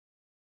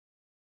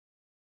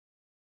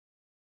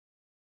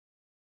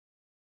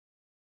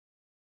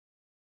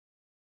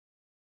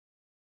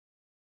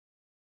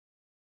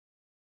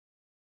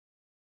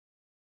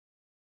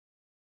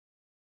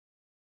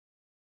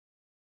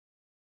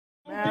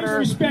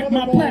Respect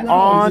my platform.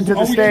 On to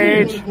the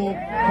stage. Look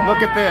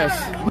at this.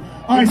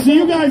 All right, so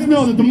you guys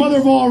know that the mother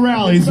of all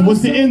rallies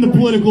was to end the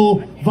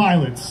political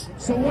violence.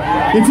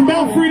 It's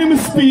about freedom of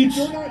speech.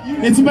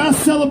 It's about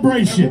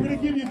celebration.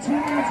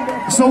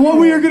 So what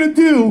we are going to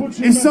do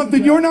is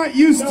something you're not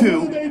used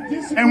to,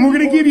 and we're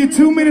going to give you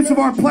 2 minutes of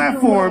our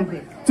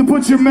platform to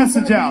put your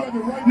message out.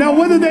 Now,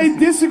 whether they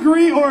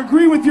disagree or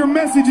agree with your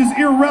message is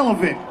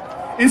irrelevant.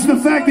 It's the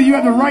fact that you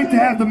have the right to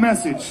have the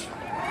message.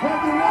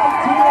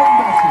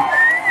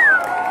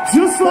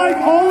 Just like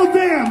all of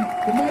them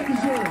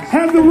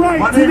have the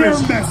right to their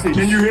message.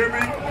 Can you hear me?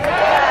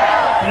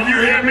 Can you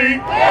hear me?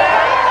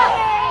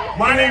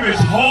 My name is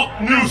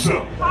Hawk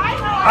Newsome.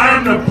 I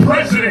am the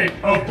president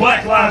of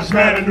Black Lives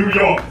Matter New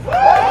York.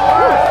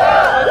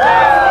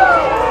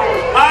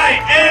 I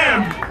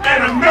am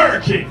an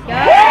American.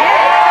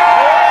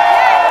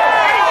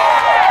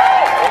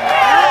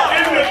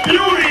 And the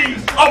beauty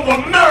of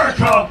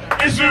America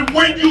is that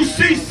when you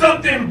see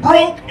something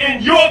broke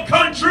in your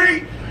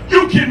country,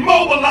 you can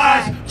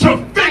mobilize to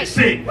fix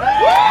it.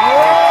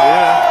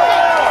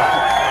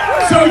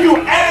 So you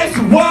ask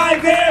why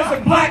there's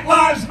a Black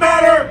Lives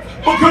Matter?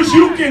 Because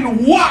you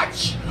can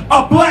watch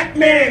a black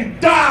man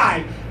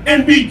die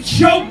and be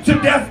choked to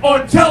death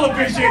on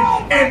television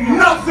and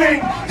nothing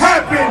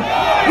happened.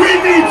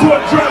 We need to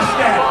address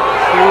that.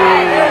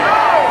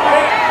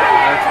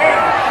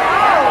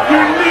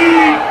 You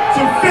need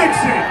to fix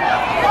it.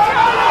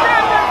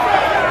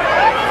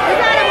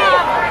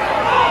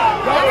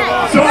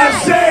 So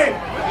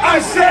I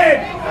said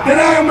that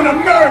I am an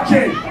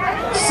American.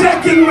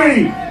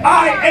 Secondly,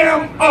 I am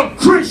a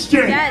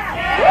Christian.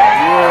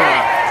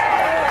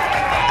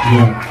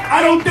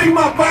 I don't think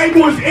my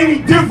Bible is any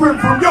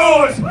different from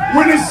yours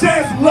when it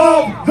says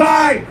love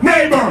thy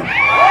neighbor.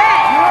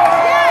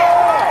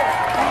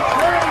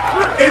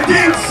 It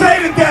didn't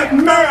say that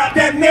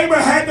neighbor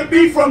had to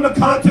be from the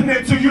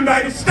continental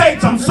United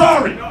States. I'm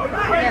sorry.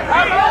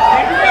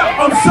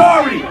 I'm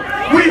sorry.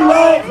 We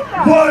love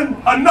one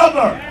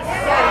another.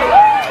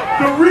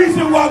 The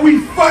reason why we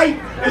fight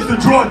is to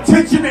draw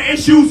attention to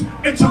issues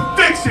and to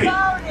fix it.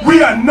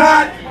 We are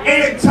not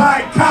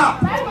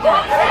anti-cop.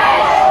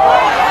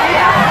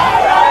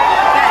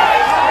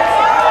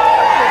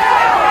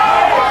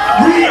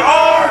 We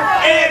are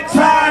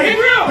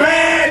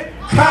anti-bad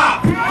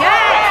cop.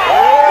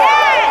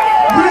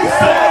 We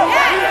say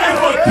if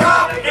a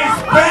cop is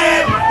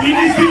bad, he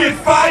needs to get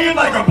fired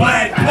like a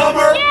bad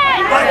plumber,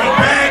 like a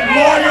bad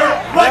lawyer,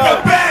 like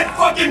a bad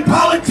fucking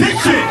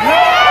politician.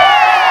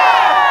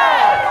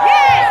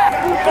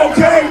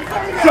 Okay?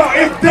 So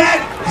if that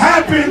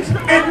happens,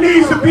 it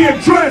needs to be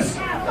addressed.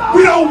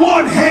 We don't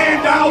want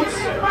handouts.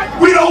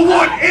 We don't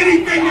want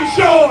anything to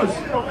show us.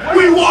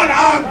 We want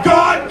our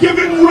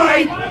God-given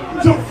right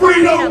to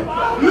freedom,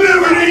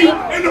 liberty,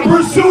 and the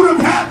pursuit of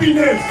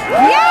happiness.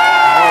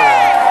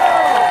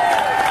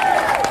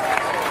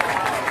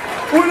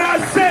 When I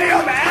say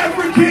I'm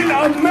African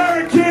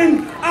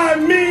American, I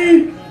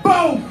mean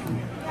both.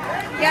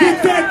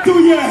 Get that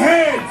through your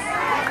heads.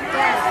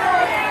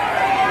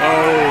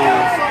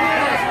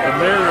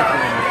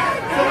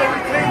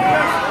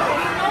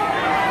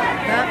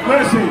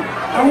 Listen,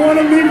 I want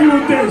to leave you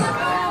with this.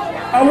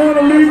 I want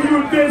to leave you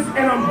with this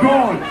and I'm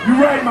gone.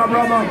 You're right, my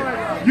brother.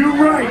 You're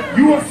right.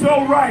 You are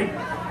so right.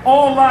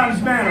 All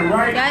lives matter,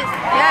 right? Yes.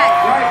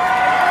 Right?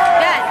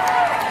 Yes.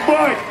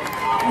 But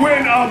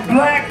when a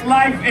black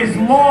life is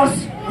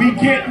lost, we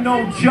get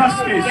no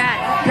justice.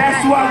 Yes.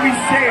 That's why we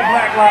say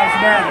Black Lives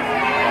Matter.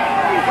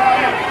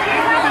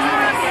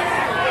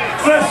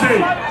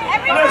 Listen,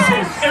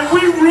 if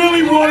we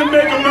really want to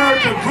make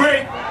America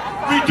great,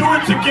 we do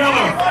it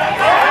together.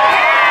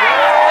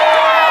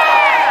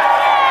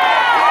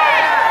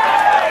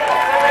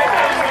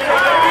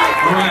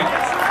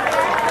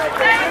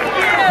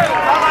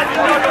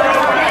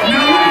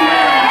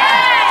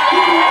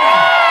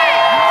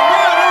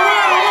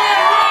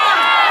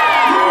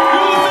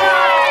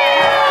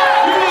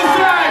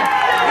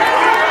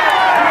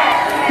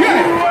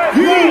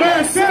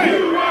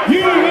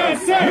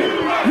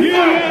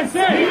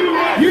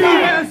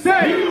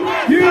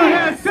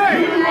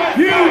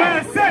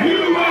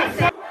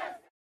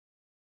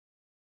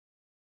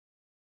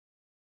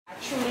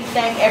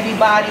 Thank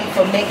everybody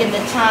for making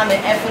the time and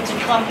effort to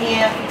come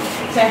here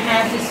to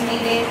have this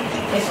meeting.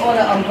 It's on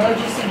an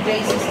emergency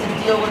basis to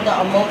deal with the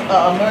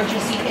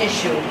emergency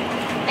issue.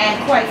 And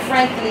quite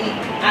frankly,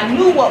 I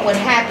knew what would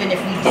happen if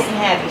we didn't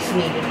have this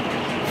meeting.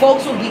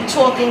 Folks would be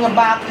talking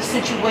about the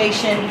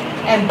situation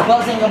and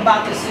buzzing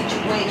about the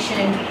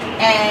situation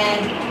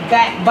and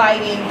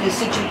backbiting the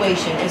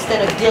situation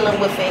instead of dealing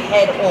with it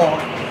head on.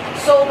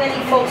 So many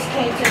folks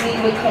came to me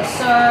with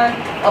concern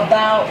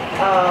about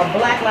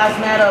Black Lives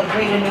Matter of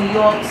Greater New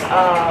York's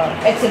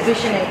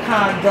exhibition and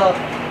conduct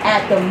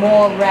at the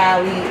M.O.A.R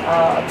rally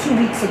 2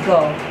 weeks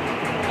ago.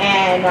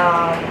 And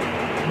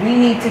we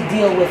need to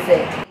deal with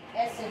it. The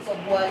essence of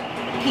what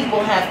people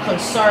have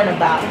concern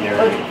about.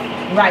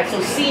 Right,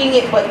 so seeing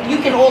it, but you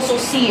can also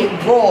see it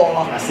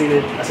raw. I seen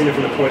it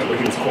from the point where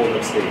he was called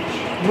up stage.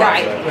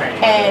 Right,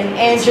 and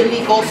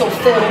Angelique also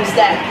films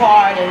that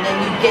part, and then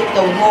you get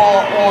the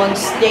raw on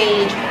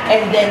stage,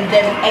 and then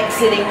them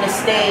exiting the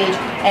stage,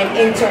 and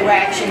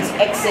interactions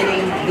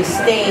exiting the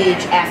stage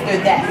after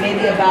that,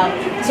 maybe about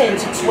 10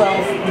 to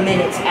 12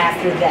 minutes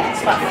after that.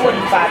 It's about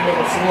 45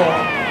 minutes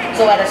long.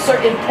 So at a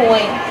certain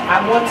point,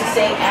 I want to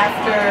say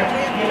after,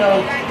 you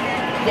know,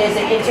 there's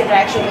an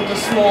interaction with a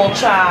small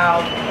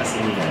child,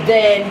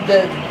 then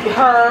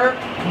her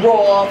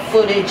raw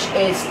footage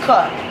is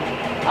cut.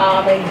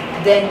 And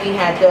then we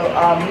had the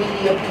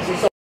media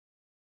pieces. So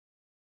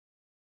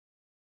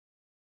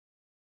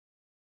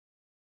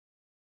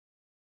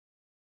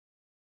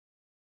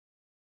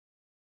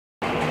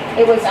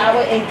it was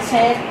our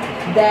intent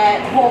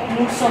that Hawk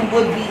Newsome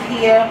would be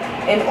here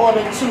in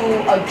order to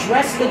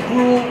address the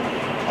group,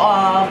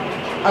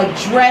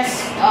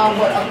 address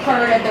what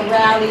occurred at the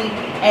rally,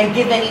 and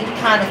give any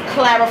kind of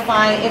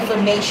clarifying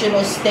information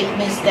or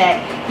statements that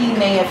he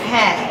may have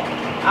had.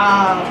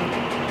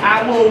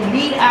 I will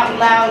read out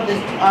loud the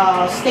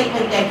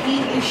statement that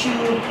he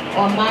issued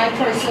on my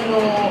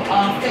personal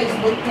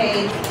Facebook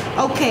page.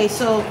 Okay,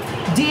 so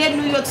dear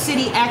New York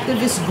City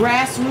activist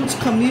grassroots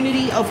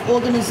community of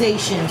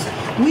organizations,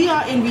 we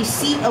are in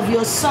receipt of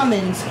your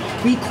summons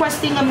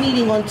requesting a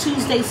meeting on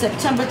Tuesday,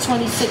 September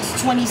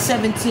 26,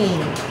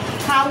 2017.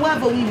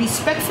 However, we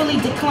respectfully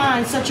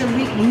decline such a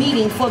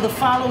meeting for the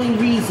following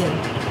reason.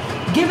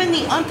 Given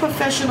the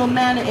unprofessional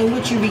manner in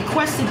which you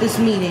requested this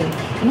meeting,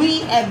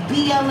 we at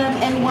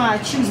BLM-NY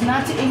choose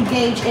not to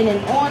engage in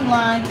an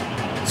online,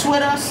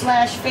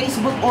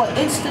 Twitter/Facebook or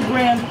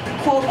Instagram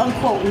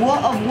quote-unquote war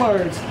of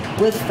words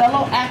with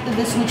fellow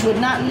activists, which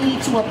would not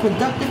lead to a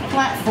productive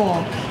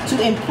platform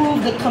to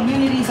improve the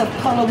communities of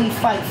color we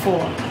fight for.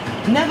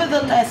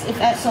 Nevertheless, if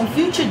at some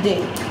future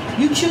date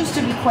you choose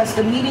to request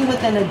a meeting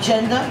with an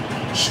agenda,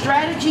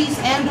 strategies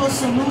and/or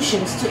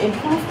solutions to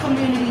improve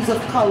communities of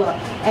color,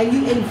 and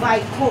you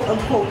invite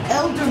quote-unquote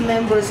elder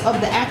members of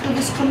the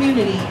activist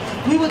community,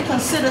 we would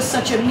consider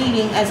such a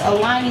meeting as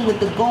aligning with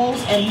the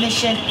goals and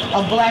mission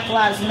of Black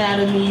Lives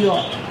Matter New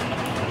York.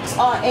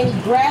 Any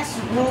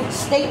grassroots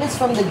statements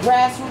from the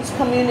grassroots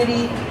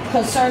community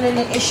concerning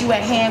the issue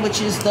at hand,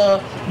 which is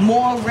the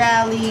M.O.A.R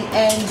rally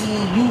and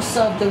the use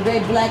of the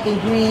red, black,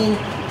 and green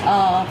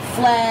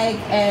flag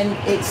and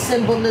its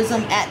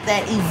symbolism at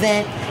that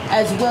event,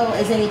 as well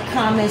as any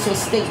comments or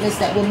statements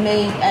that were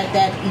made at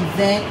that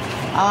event.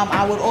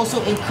 I would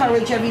also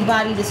encourage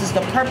everybody, this is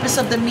the purpose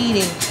of the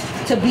meeting,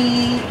 to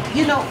be,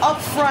 you know,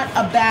 upfront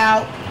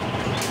about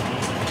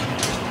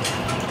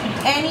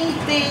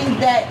anything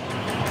that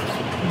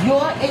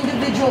your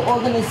individual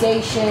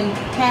organization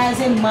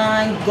has in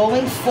mind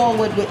going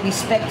forward with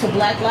respect to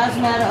Black Lives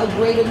Matter of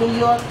Greater New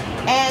York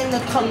and the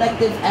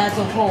collective as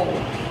a whole.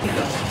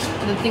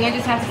 The thing I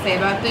just have to say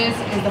about this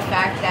is the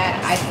fact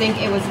that I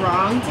think it was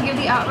wrong to give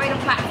the outright a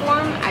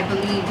platform. I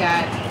believe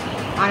that,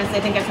 honestly,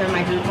 I think that's where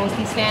my group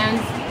mostly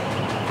stands.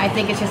 I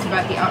think it's just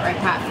about the outright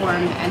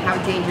platform and how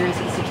dangerous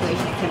the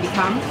situation can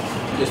become.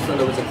 I just feel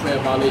there was a clear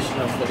violation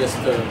of for this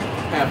to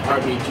have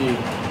RBG,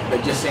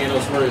 like just saying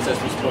those words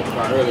as we spoke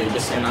about earlier,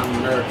 just saying I'm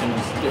American,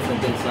 different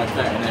things like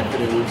that, and that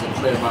video was a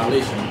clear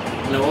violation.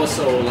 And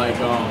also, like,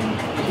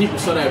 when people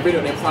saw that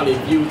video, they probably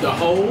viewed the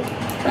whole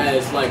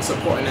as like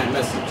supporting that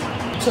message.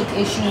 Took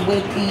issue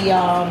with the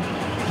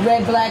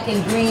red, black,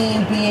 and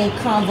green being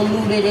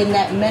convoluted in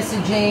that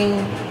messaging,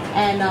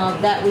 and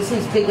that was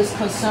his biggest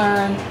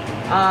concern.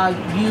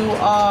 You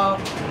are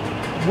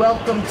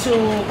welcome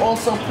to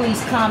also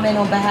please comment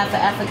on behalf of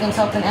Africans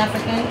Helping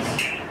Africans.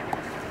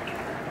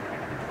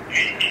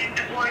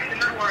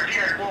 In other words, he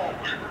had goals.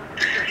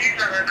 He said he's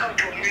not going to come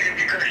to a meeting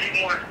because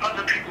he wants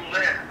other people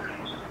there.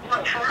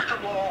 Well, first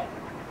of all,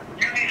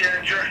 you need to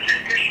address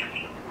this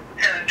issue,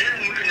 and then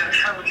we can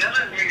have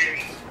another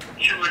meeting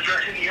to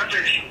address any other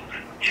issue.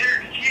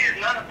 He is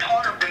not a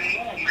part of the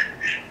movement,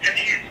 and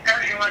he is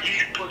acting like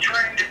he's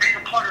portraying to be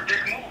a part of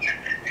this movement.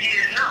 He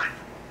is not.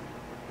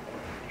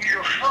 He's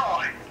a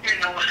fraud, you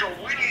know, so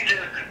we need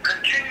to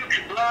continue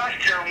to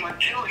blast him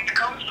until he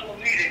comes to a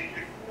meeting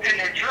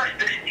and address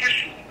this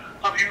issue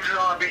of using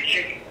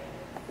RBG.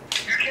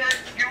 You can't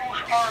use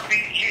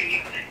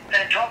RBG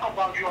and talk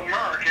about you're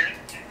American,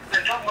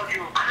 and talk about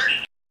you're a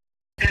Christian,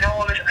 and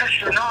all this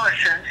extra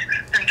nonsense,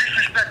 and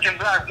disrespecting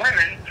black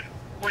women,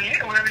 when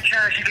every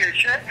chance you get a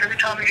chance, every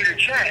time you get a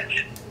chance.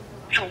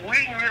 So we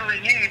really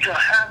need to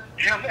have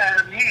him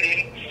at a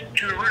meeting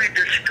to really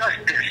discuss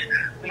this.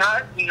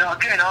 Not, you know,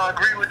 again, I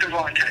agree with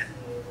Devontae.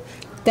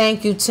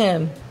 Thank you,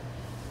 Tim.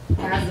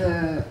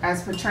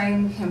 As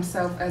portraying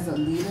himself as a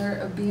leader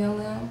of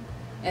BLM,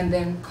 and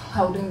then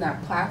holding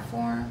that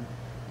platform,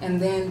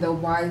 and then the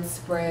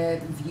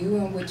widespread view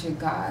in which it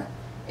got,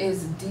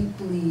 is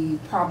deeply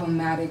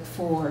problematic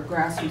for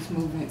grassroots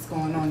movements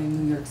going on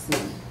in New York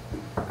City.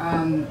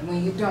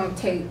 When you don't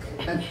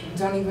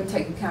even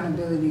take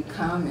accountability to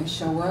come and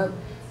show up,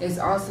 is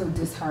also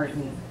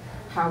disheartening.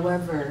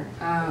 However,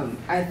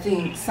 I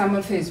think some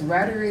of his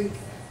rhetoric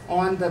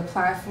on the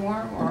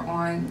platform or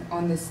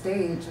on the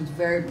stage was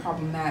very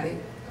problematic.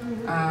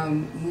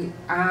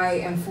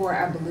 I am for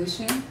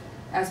abolition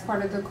as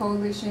part of the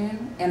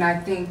coalition, and I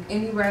think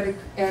any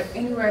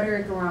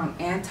rhetoric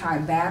around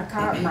anti-bad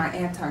cop, not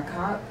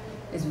anti-cop,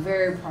 is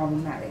very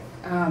problematic.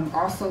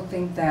 Also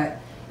think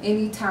that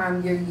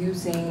anytime you're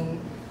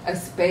using a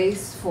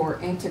space for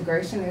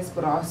integrationist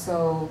but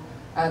also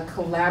a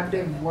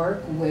collaborative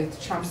work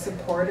with Trump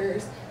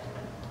supporters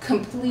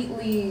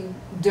completely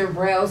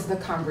derails the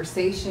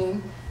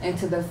conversation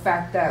into the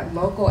fact that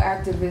local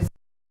activists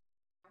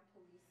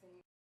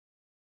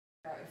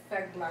that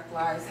affect Black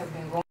lives have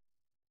been going on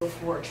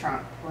before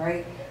Trump,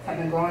 right? Have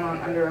been going on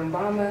under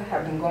Obama,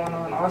 have been going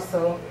on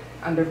also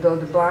under Bill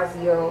de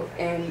Blasio,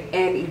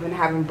 and even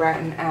having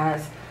Bratton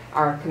as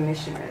our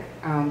commissioner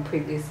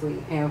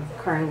previously, and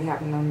currently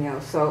having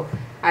O'Neill. So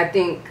I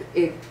think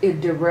it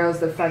derails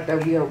the fact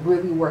that we are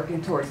really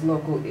working towards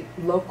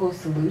local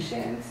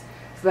solutions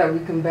so that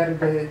we can better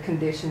the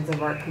conditions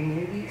of our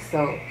community.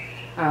 So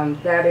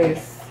that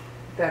is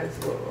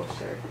what we'll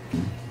share.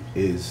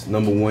 Is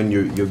number one,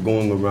 you're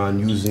going around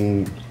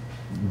using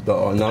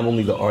not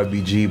only the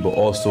RBG but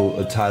also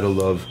a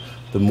title of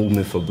the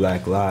Movement for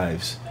Black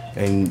Lives,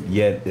 and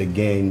yet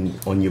again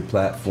on your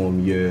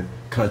platform you're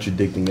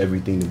contradicting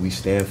everything that we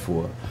stand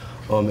for,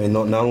 and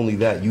not only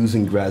that,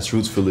 using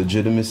grassroots for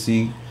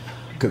legitimacy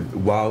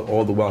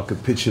all the while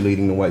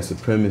capitulating to white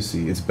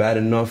supremacy. It's bad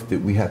enough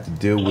that we have to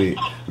deal with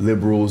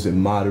liberals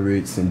and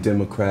moderates and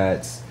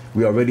Democrats.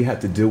 We already have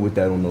to deal with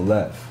that on the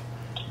left,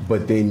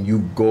 but then you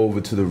go over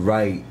to the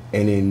right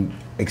and then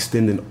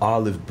extend an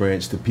olive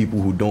branch to people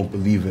who don't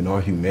believe in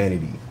our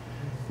humanity,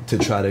 to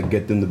try to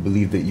get them to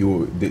believe that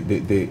you're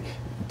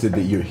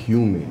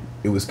human.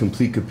 It was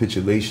complete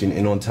capitulation.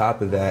 And on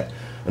top of that,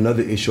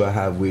 another issue I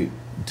have with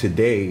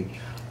today,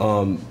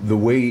 the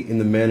way in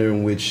the manner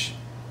in which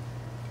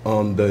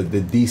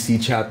the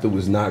DC chapter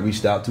was not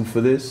reached out to for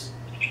this,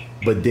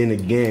 but then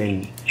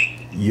again,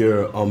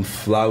 you're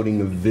flouting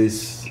of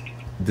this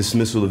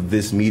dismissal of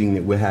this meeting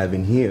that we're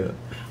having here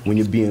when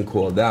you're being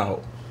called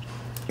out.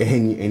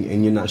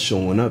 And you're not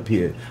showing up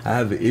here. I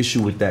have an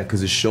issue with that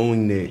because it's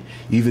showing that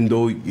even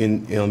though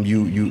in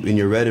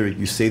your rhetoric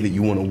you say that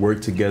you want to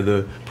work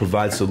together,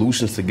 provide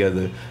solutions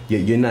together,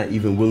 yet you're not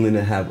even willing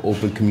to have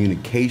open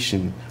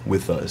communication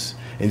with us,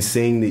 and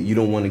saying that you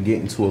don't want to get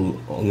into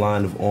a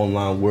line of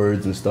online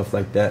words and stuff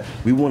like that.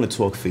 We want to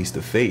talk face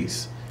to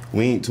face.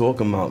 We ain't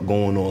talking about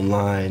going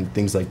online,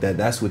 things like that.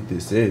 That's what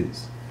this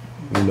is.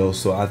 You know,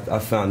 so I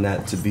found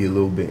that to be a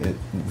little bit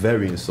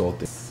very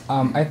insulting.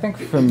 I think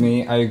for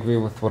me, I agree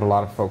with what a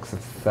lot of folks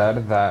have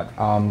said, that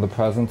the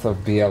presence of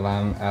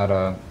BLM at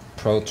a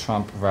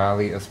pro-Trump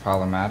rally is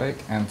problematic,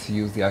 and to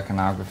use the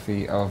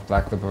iconography of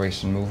Black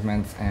liberation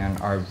movements and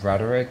our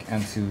rhetoric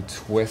and to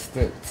twist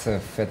it to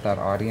fit that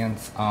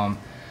audience, I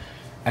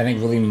think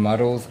really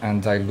muddles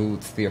and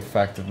dilutes the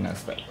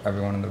effectiveness that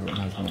everyone in the room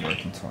has been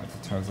working towards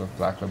in terms of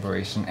Black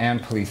liberation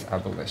and police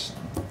abolition.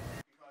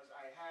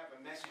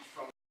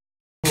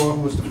 Who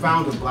was the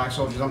founder of Black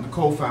Soldiers. I'm the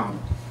co-founder.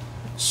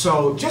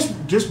 So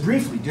just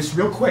briefly, just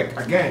real quick,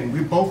 again, we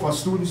both are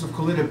students of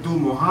Khalid Abdul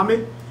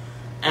Muhammad,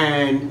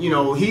 and you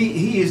know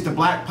he is the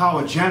Black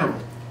Power general.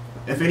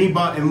 If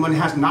anyone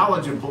has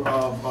knowledge of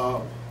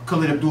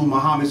Khalid Abdul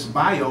Muhammad's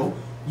bio,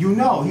 you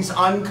know he's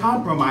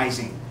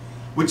uncompromising,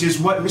 which is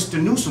what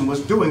Mr. Newsome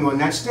was doing on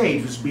that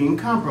stage, was being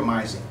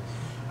compromising.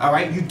 All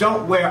right, you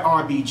don't wear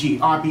RBG.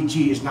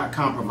 RBG is not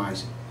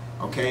compromising.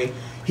 Okay,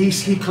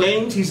 he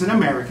claims he's an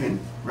American,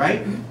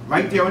 right?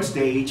 Right there on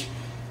stage.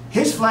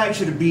 His flag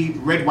should be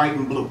red, white,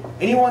 and blue.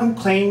 Anyone who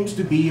claims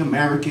to be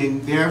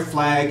American, their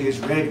flag is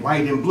red,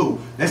 white, and blue.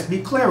 Let's be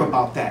clear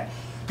about that,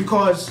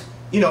 because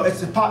you know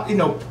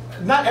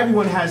not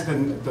everyone has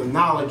the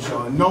knowledge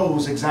or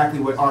knows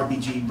exactly what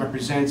RBG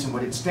represents and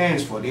what it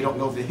stands for. They don't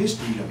know the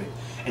history of it,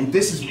 and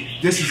this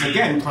is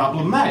again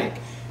problematic,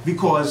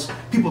 because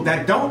people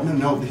that don't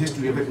know the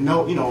history of it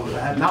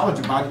have knowledge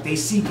about it. They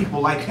see people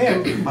like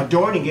him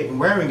adorning it and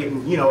wearing it,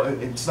 and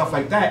and stuff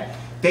like that.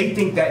 They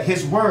think that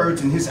his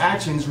words and his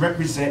actions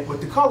represent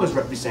what the colors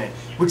represent,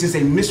 which is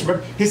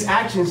his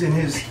actions and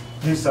his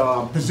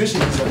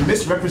position is a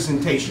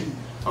misrepresentation.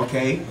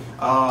 Okay.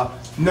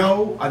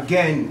 No,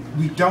 again,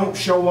 we don't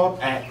show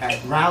up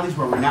at rallies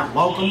where we're not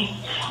welcome.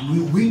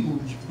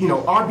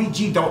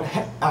 RBG don't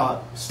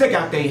stick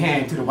out their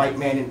hand to the white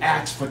man and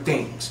ask for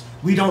things.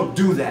 We don't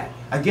do that.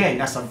 Again,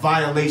 that's a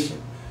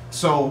violation.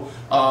 So,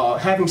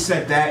 having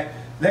said that,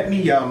 let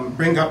me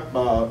bring up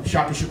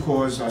Shaka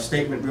Shakur's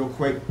statement real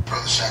quick.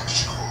 Brother Shaka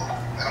Shakur,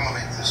 and I'm going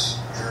to make this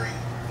very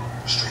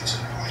straight to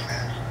the point,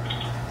 man.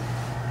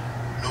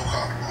 No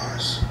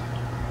compromise.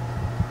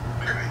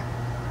 Period.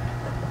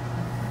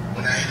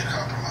 We're not here to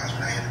compromise.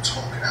 We're not here to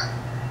talk it out.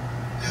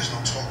 There's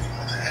no talking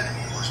with the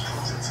enemy who has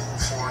proven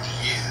for 400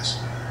 years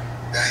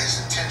that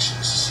his intention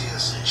is to see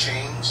us in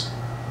chains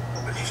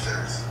or beneath the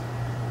earth.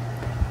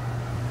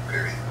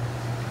 Period.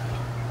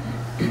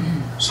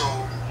 So,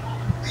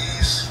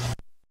 these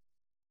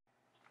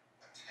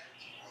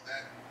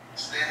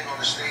standing on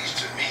the stage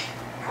to me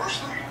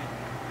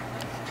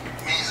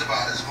is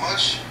about as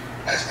much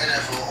as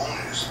NFL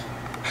owners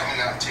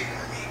coming out and taking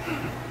a knee.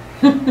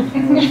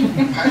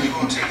 How you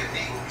gonna take a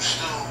knee when you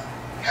still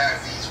have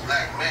these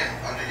black men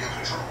under your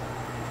control?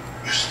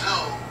 You're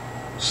still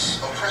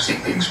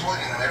oppressing them,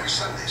 exploiting them every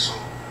Sunday. So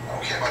I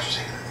don't care about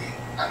you taking a knee.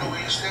 I know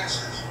where your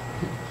stance is.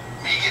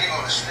 Me getting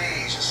on the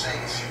stage and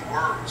saying a few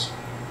words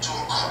to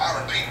a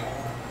crowd of people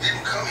who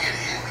didn't come here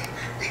to hear me.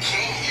 They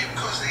came here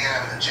because they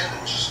have an agenda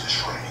which is to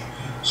destroy me.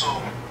 So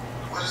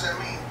what does that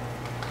mean?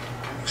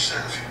 You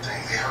said a few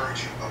things. They heard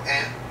you.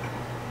 And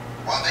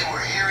while they were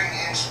hearing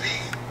him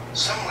speak,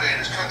 somewhere in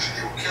this country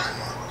they were killing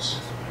one of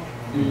us.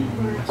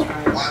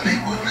 While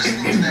they were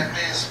listening to that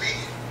man speak,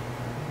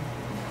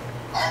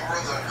 our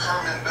brother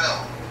Herman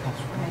Bell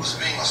was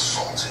being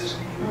assaulted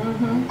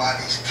by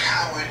these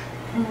coward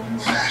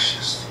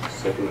fascists.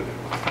 A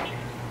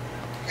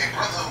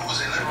brother who was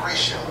a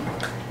liberation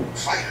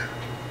fighter,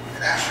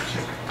 an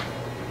African.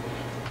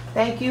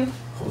 Thank you.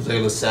 Jose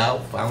LaSalle,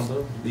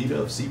 founder, leader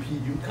of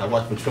CPU,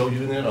 Watch Patrol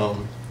Unit.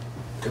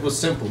 It was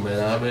simple, man.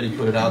 I already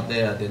put it out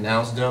there. I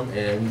denounced them,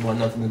 and we want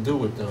nothing to do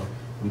with them.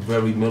 We're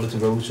very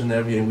militant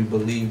revolutionary, and we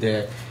believe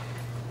that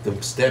the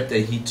step that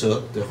he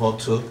took, that Hawk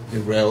took,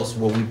 derails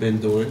what we've been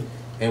doing.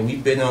 And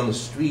we've been on the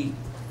street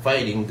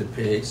fighting the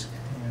pigs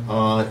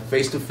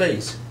face to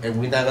face. And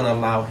we're not going to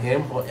allow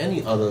him or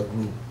any other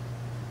group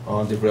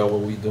derail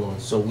what we're doing.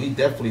 So we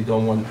definitely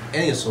don't want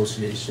any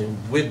association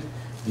with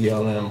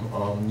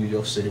BLM, New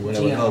York City,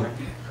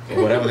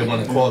 whatever they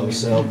want to call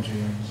themselves.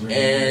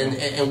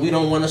 And we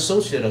don't want to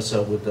associate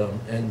ourselves with them.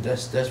 And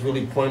that's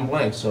really point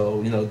blank.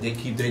 So, you know, they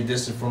keep their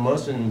distance from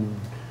us, and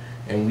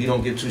we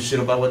don't give two shit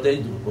about what they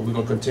do. But we're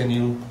going to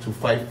continue to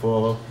fight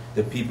for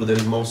the people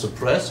that are most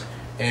oppressed,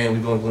 and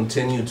we're going to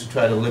continue to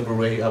try to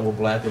liberate our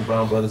black and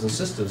brown brothers and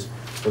sisters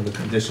from the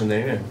condition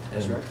they're in.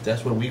 And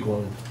that's what we're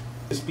going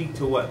to speak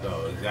to what,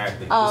 though,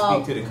 exactly? To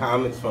speak to the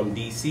comments from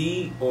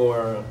D.C.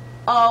 or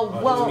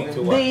well,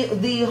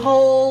 the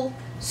whole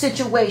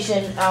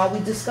situation, we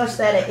discussed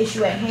that at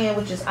issue at hand,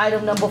 which is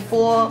item number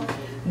 4,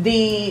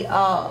 the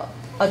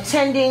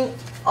attending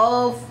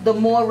of the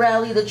M.O.A.R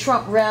rally, the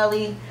Trump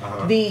rally,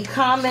 the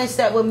comments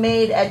that were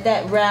made at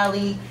that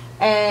rally,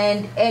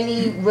 and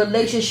any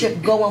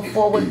relationship going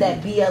forward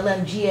that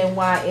BLM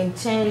GNY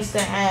intends to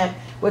have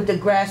with the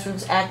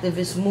grassroots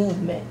activist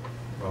movement.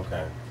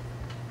 Okay.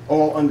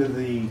 All under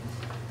the,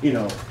 you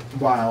know,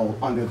 while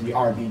under the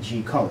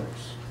RBG colors.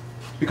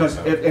 Because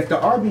if the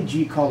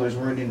RBG colors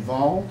weren't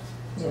involved,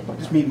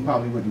 this meeting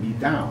probably wouldn't be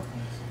down.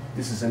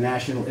 This is a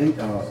national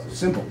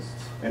symbol,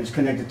 and it's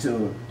connected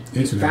to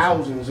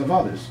thousands of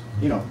others,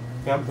 you know,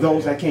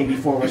 those that came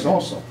before us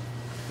also.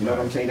 You know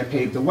what I'm saying? That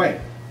paved the way.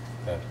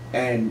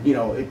 And, you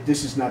know,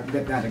 this is not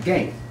a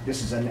game.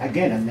 This is,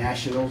 again, a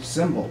national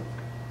symbol.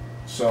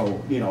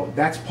 So, you know,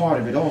 that's part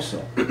of it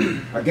also.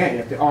 Again,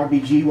 if the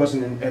RBG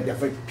wasn't,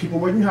 if people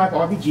wouldn't have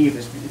RBG,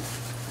 it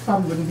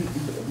probably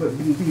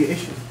wouldn't be an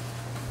issue.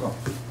 Well,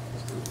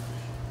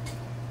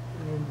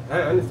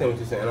 I understand what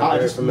you're saying. I'm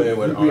very familiar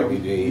with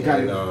RBG.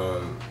 And,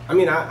 I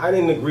mean, I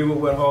didn't agree with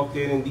what Hawk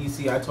did in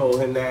D.C. I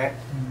told him that.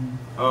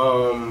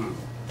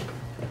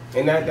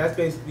 And that's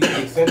basically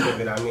the extent of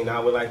it. I mean, I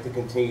would like to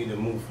continue to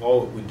move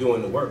forward with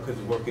doing the work, because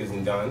the work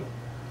isn't done.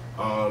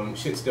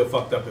 Shit's still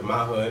fucked up in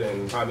my hood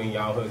and probably in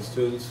y'all hoods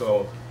too.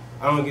 So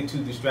I don't get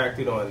too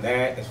distracted on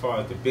that as far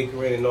as the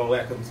bickering and all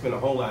that, because we spend a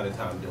whole lot of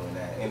time doing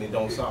that and it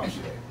don't solve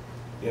shit.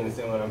 You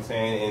understand what I'm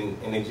saying?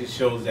 And it just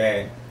shows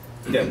that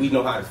we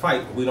know how to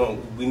fight, but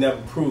we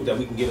never prove that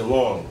we can get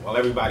along, while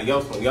everybody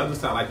else on the other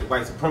side, like the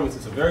white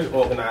supremacists, are very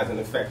organized and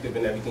effective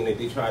in everything that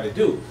they try to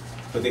do,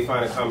 but they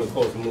find a common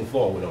cause to move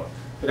forward on.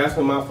 So that's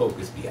where my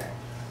focus be at.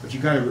 But you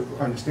gotta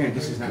understand,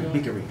 this is not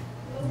bickering.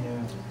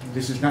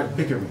 This is not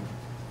bickering.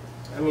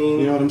 I mean,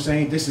 you know what I'm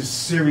saying? This is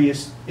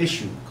serious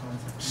issue.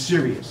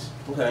 Serious.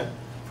 Okay.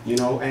 You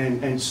know,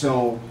 and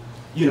so,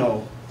 you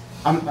know,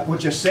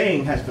 what you're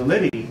saying has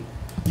validity.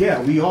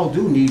 Yeah, we all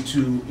do need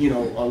to, you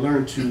know,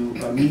 learn to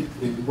meet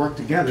and work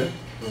together,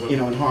 you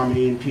know, in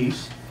harmony and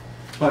peace.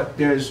 But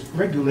there's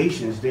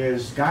regulations,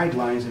 there's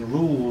guidelines and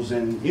rules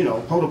and, you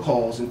know,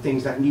 protocols and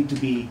things that need to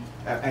be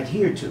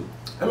adhered to.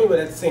 I mean, but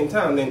at the same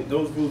time, then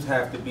those rules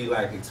have to be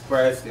like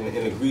expressed and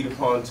agreed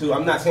upon too.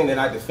 I'm not saying that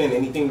I defend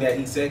anything that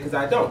he said, because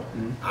I don't.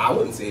 I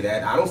wouldn't say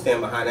that. I don't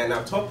stand behind that, and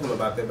I've talked to him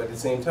about that. But at the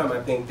same time,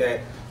 I think that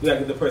you got to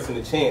give the person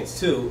a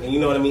chance too, and you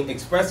know what I mean.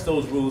 Express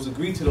those rules,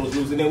 agree to those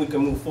rules, and then we can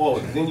move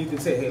forward. Then you can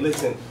say, hey,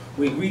 listen,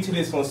 we agreed to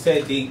this on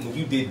said date, and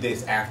you did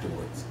this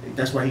afterwards.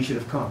 That's why he should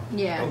have come.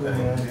 Yeah.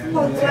 Okay.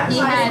 Well, he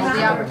had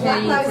the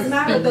opportunity Black Lives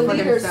Matter, the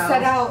leaders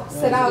set out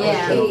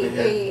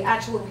a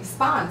actual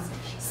response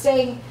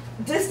saying,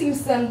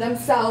 distancing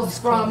themselves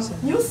from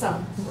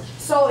Newsome.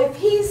 So if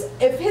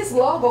his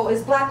logo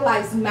is Black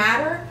Lives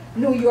Matter,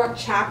 New York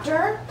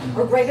chapter,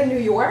 or Greater New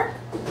York,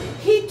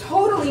 he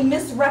totally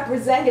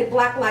misrepresented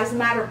Black Lives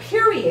Matter,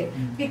 period,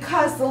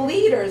 because the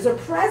leaders, the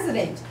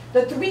president,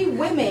 the 3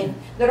 women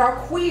that are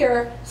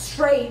queer,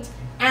 straight,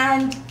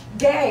 and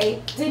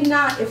gay did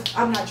not,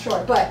 I'm not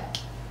sure,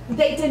 but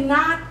they did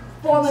not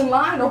fall in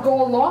line or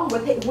go along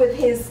with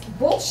his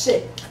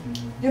bullshit.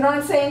 You know what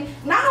I'm saying?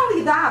 Not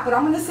only that, but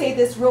I'm going to say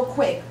this real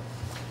quick.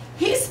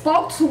 He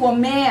spoke to a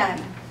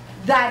man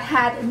that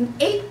had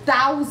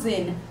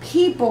 8,000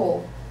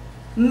 people,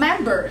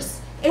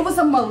 members. It was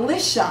a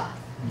militia.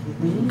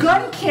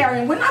 Gun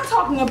carrying. We're not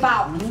talking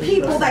about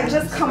people that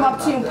just come up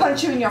to you and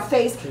punch you in your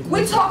face.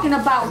 We're talking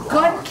about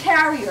gun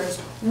carriers.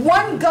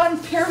 One gun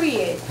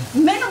period.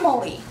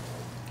 Minimally.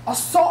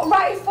 Assault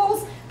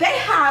rifles, they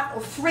have a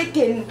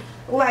freaking,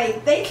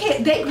 like,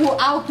 they will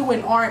outdo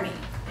an army.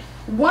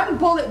 One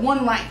bullet,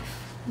 one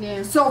life.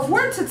 Yeah. So if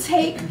we're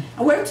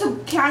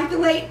to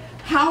calculate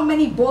how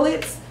many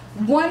bullets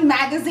one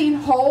magazine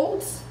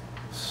holds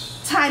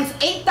times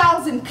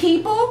 8,000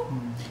 people,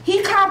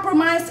 he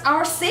compromised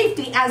our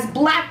safety as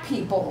black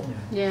people.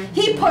 Yeah.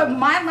 He put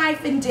my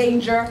life in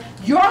danger,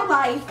 your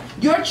life,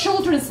 your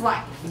children's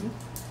life.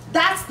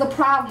 That's the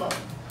problem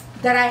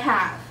that I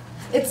have.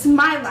 It's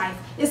my life.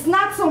 It's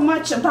not so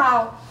much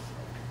about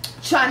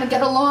trying to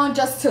get along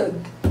just to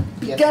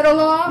get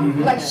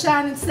along, like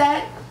Shannon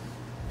said.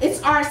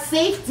 It's our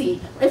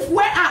safety. If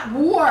we're at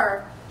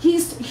war, he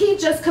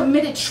just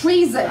committed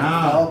treason.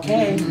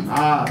 Okay.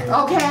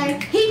 Okay?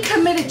 He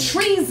committed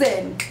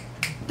treason.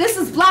 This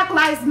is Black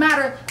Lives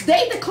Matter.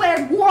 They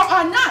declared war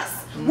on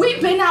us.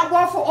 We've been at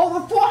war for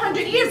over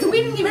 400 years and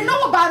we didn't even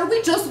know about it.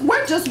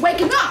 We're just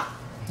waking up.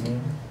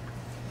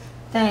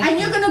 And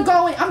you're gonna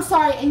go and, I'm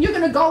sorry, and you're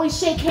gonna go and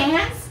shake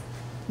hands?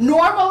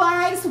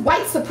 Normalize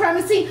white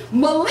supremacy?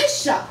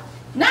 Militia.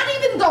 Not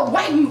even the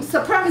white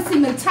supremacy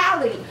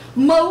mentality.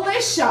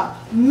 Militia.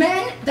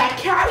 Men that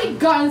carry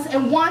guns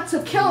and want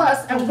to kill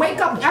us and wake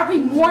up every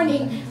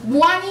morning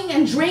wanting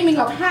and dreaming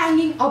of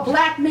hanging a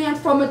black man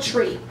from a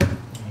tree.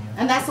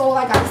 And that's all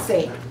I gotta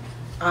say.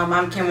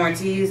 I'm Kim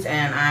Ortiz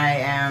and I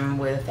am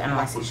with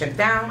NYC Shut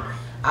Down.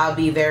 I'll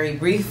be very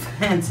brief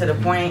and to the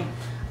point.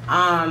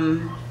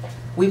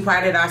 We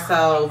prided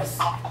ourselves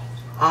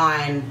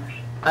on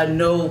a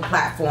no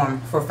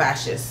platform for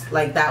fascists.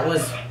 Like that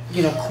was,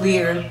 you know,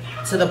 clear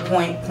to the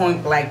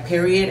point blank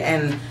period.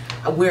 And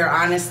we're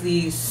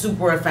honestly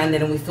super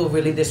offended and we feel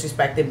really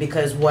disrespected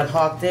because what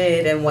Hawk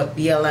did and what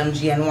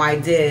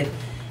BLMGNY did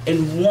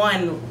in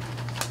one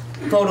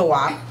photo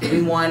op,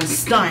 in one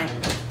stunt,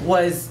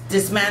 was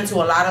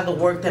dismantle a lot of the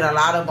work that a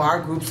lot of our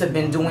groups have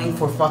been doing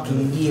for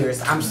fucking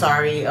years. I'm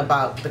sorry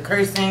about the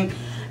cursing.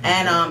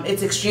 And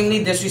it's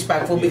extremely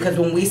disrespectful because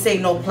when we say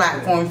no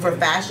platform for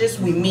fascists,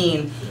 we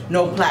mean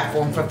no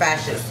platform for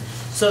fascists.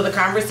 So the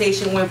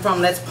conversation went from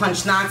let's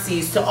punch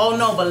Nazis to oh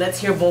no, but let's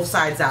hear both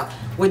sides out.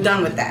 We're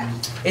done with that.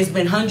 It's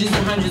been hundreds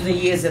and hundreds of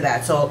years of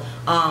that. So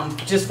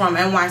just from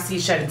NYC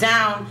Shut It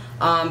Down,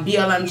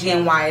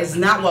 BLMGNY is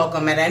not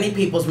welcome at any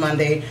People's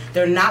Monday.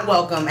 They're not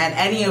welcome at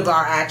any of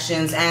our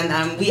actions.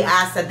 And we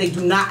ask that they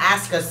do not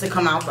ask us to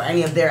come out for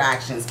any of their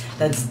actions.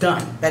 That's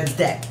done. That's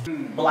dead.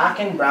 Black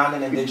and brown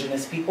and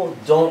indigenous people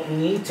don't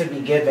need to be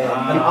given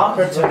an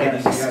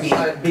opportunity to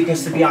speak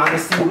because, to be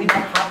honest, we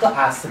don't have to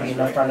ask to be in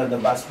the front of the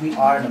bus. We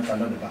are in the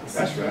front of the bus.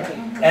 That's right.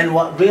 And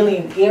what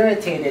really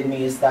irritated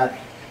me is that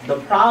the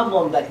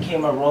problem that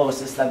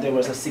arose is that there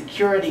was a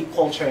security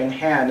culture in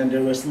hand and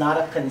there was not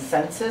a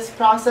consensus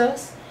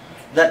process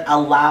that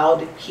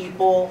allowed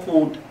people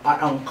who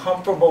are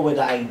uncomfortable with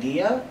the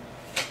idea.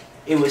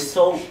 It was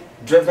so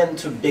driven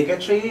to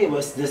bigotry, it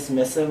was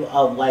dismissive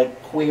of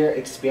like queer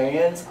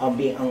experience, of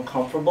being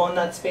uncomfortable in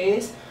that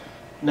space.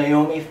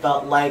 Naomi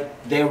felt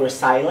like they were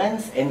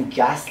silenced and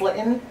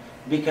gaslighted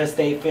because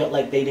they felt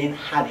like they didn't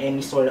have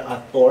any sort of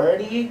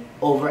authority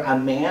over a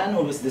man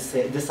who was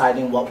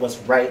deciding what was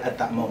right at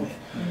that moment.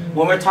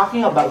 When we're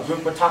talking about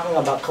group, we're talking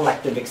about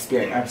collective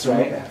experience,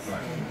 right?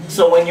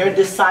 So when you're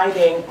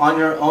deciding on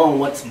your own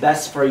what's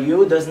best for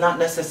you, does not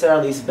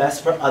necessarily is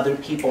best for other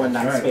people in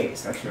that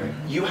space. That's right.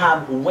 You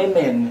have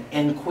women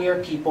and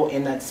queer people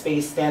in that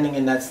space standing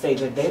in that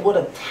stage. If they would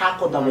have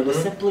tackled them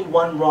with simply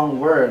one wrong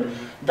word,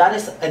 that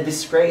is a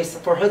disgrace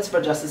for Hoods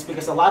for Justice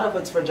because a lot of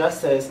Hoods for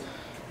Justice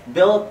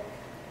built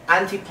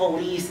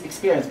anti-police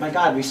experience. My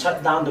God, we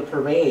shut down the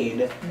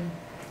parade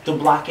to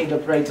blockade the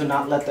parade to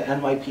not let the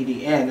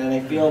NYPD in. And I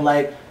feel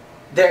like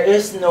there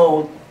is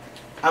no,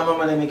 I'm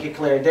going to make it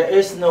clear, there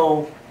is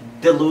no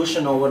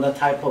delusional with the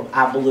type of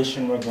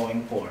abolition we're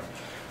going for.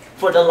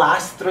 For the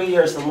last 3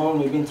 years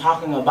alone, we've been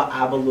talking about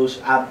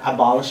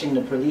abolishing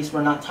the police.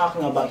 We're not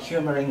talking about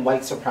humoring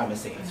white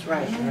supremacy. That's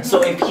right.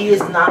 So if he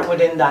is not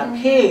within that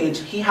page,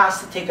 he has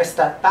to take a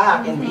step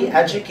back and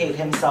re-educate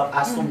himself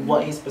as to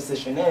what his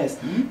position is.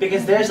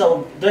 Because there's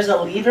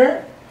a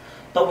leader,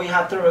 but we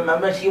have to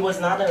remember he was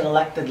not an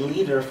elected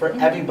leader for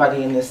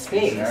everybody in this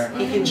space.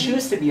 He can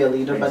choose to be a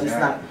leader, but it's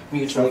not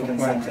mutually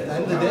consented.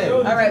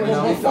 All right,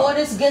 well, before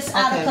this gets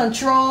out of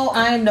control,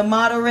 I am the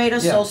moderator,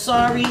 so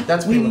sorry.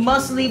 We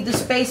must leave the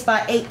space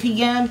by 8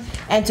 p.m.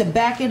 And to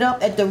back it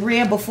up at the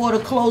rear before the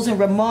closing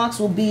remarks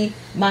will be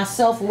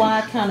myself, Y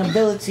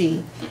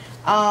Accountability.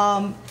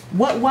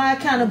 What Y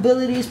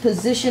Accountability's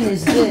position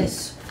is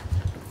this.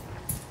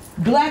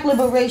 Black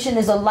liberation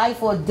is a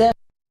life or death.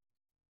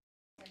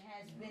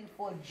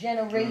 For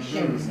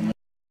generations.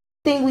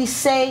 Everything we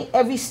say,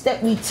 every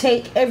step we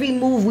take, every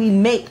move we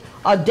make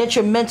are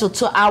detrimental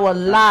to our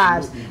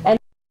lives. And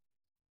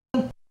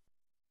we move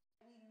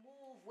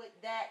with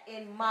that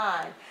in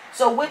mind.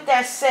 So with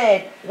that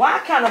said, why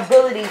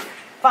accountability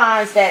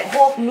finds that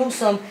Hawk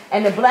Newsome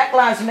and the Black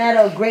Lives Matter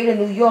of Greater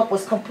New York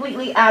was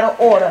completely out of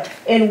order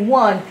in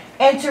one,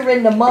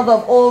 entering the mother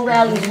of all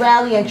rallies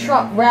rally and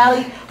Trump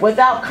rally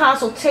without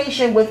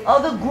consultation with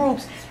other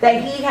groups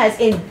that he has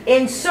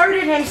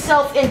inserted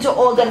himself into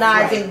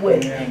organizing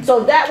with.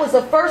 So that was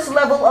the first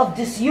level of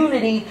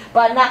disunity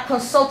by not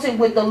consulting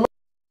with the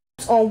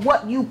lawyers on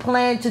what you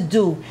plan to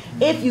do.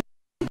 If you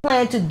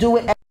plan to do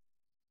it in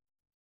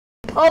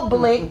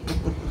public,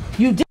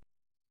 you did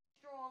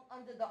strong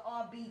under the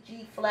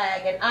RBG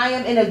flag, and I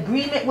am in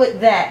agreement with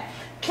that.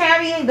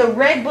 Carrying the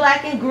red,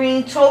 black, and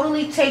green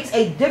totally takes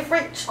a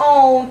different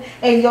tone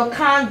in your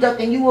conduct,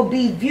 and you will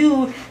be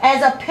viewed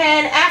as a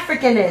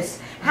Pan-Africanist.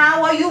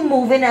 How are you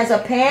moving as a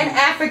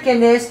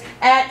Pan-Africanist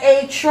at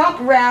a Trump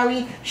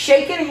rally,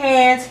 shaking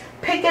hands,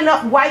 picking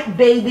up white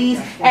babies,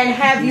 and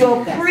have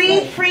your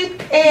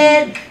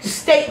pre-prepared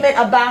statement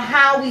about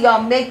how we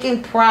are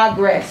making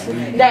progress?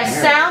 That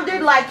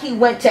sounded like he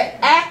went to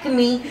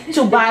Acme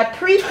to buy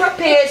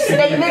pre-prepared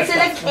statements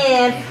in a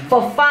can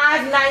for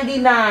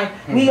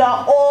 $5.99. We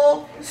are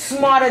all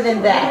smarter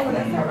than that.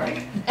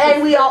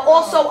 And we are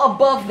also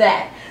above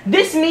that.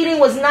 This meeting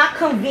was not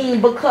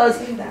convened because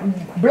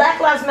Black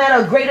Lives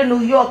Matter of Greater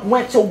New York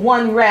went to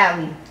one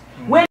rally.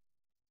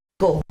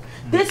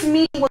 This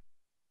meeting was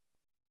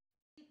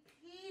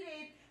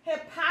repeated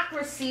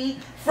hypocrisy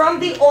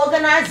from the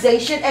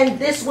organization, and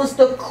this was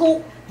the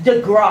coup de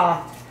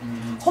grace.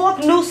 Hawk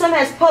Newsome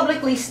has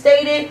publicly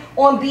stated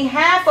on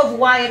behalf of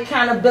Why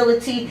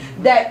Accountability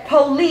that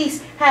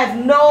police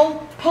have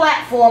no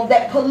platform,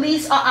 that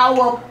police are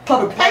our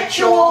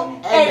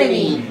perpetual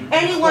enemy.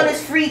 Anyone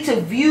is free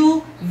to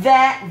view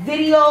that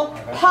video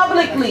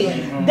publicly.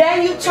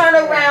 Then you turn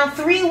around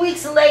 3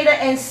 weeks later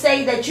and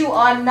say that you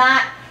are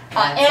not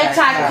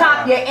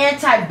anti-cop, you're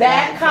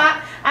anti-bad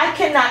cop. I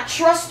cannot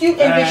trust you in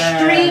the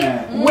street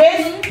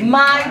with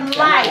my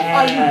life.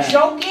 Are you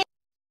joking?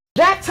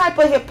 That type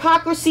of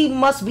hypocrisy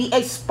must be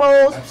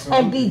exposed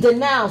and be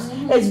denounced.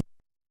 It's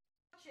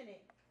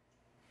unfortunate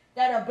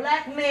that a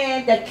black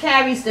man that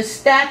carries the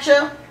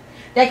stature,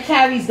 that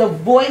carries the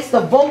voice,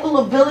 the vocal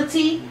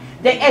ability,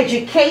 the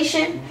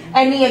education,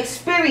 and the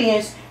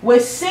experience will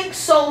sink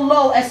so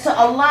low as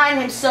to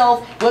align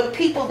himself with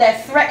people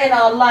that threaten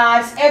our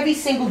lives every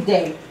single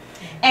day.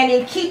 And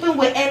in keeping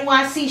with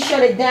NYC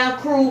Shut It Down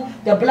crew,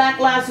 the Black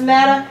Lives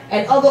Matter,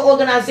 and other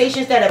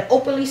organizations that have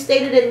openly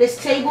stated in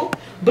this table,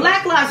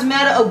 Black Lives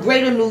Matter of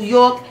Greater New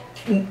York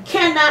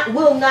cannot,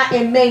 will not,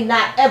 and may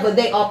not ever.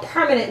 They are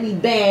permanently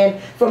banned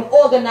from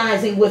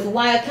organizing with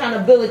Why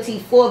Accountability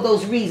for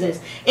those reasons.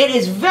 It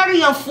is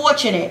very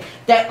unfortunate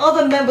that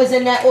other members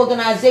in that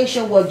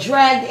organization were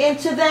dragged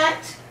into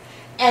that.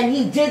 And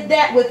he did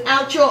that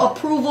without your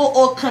approval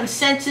or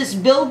consensus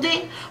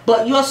building,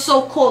 but your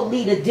so-called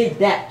leader did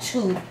that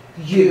to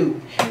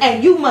you.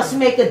 And you must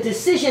make a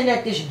decision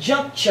at this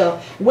juncture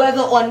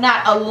whether or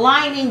not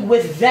aligning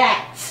with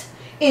that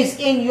is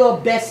in your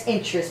best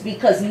interest,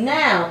 because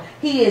now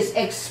he is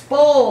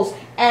exposed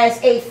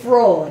as a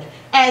fraud,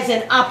 as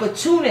an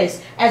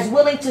opportunist, as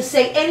willing to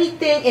say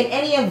anything in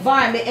any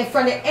environment in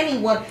front of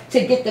anyone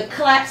to get the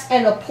claps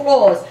and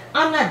applause.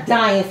 I'm not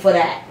dying for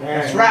that.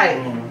 That's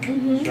right.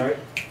 That's right.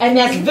 And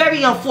that's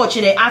very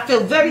unfortunate. I feel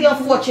very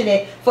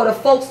unfortunate for the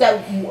folks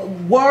that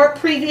were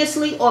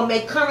previously or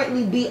may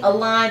currently be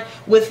aligned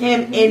with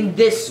him in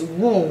this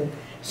room.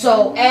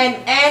 So,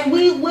 and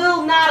we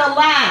will not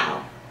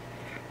allow,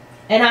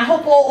 and I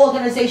hope all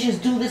organizations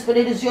do this, but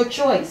it is your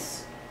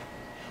choice.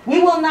 We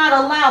will not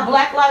allow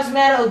Black Lives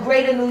Matter of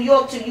Greater New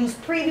York to use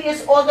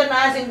previous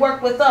organizing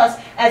work with us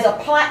as a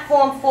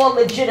platform for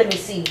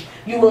legitimacy.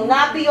 You will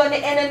not be on the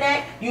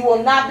internet. You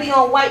will not be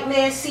on white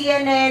man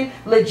CNN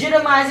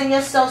legitimizing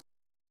yourself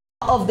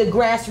of the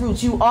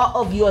grassroots. You are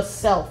of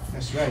yourself.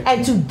 That's right.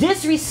 And to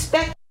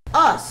disrespect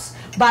us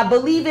by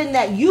believing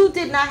that you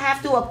did not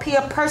have to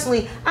appear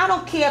personally. I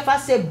don't care if I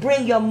said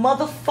bring your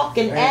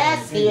motherfucking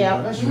ass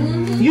here.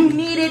 You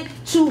needed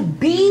to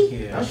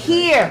be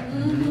here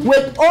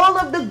with all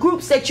of the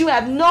groups that you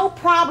have no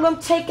problem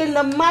taking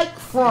the mic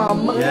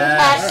from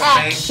at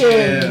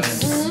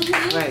actions.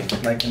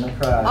 Like in the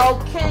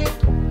crowd. Okay.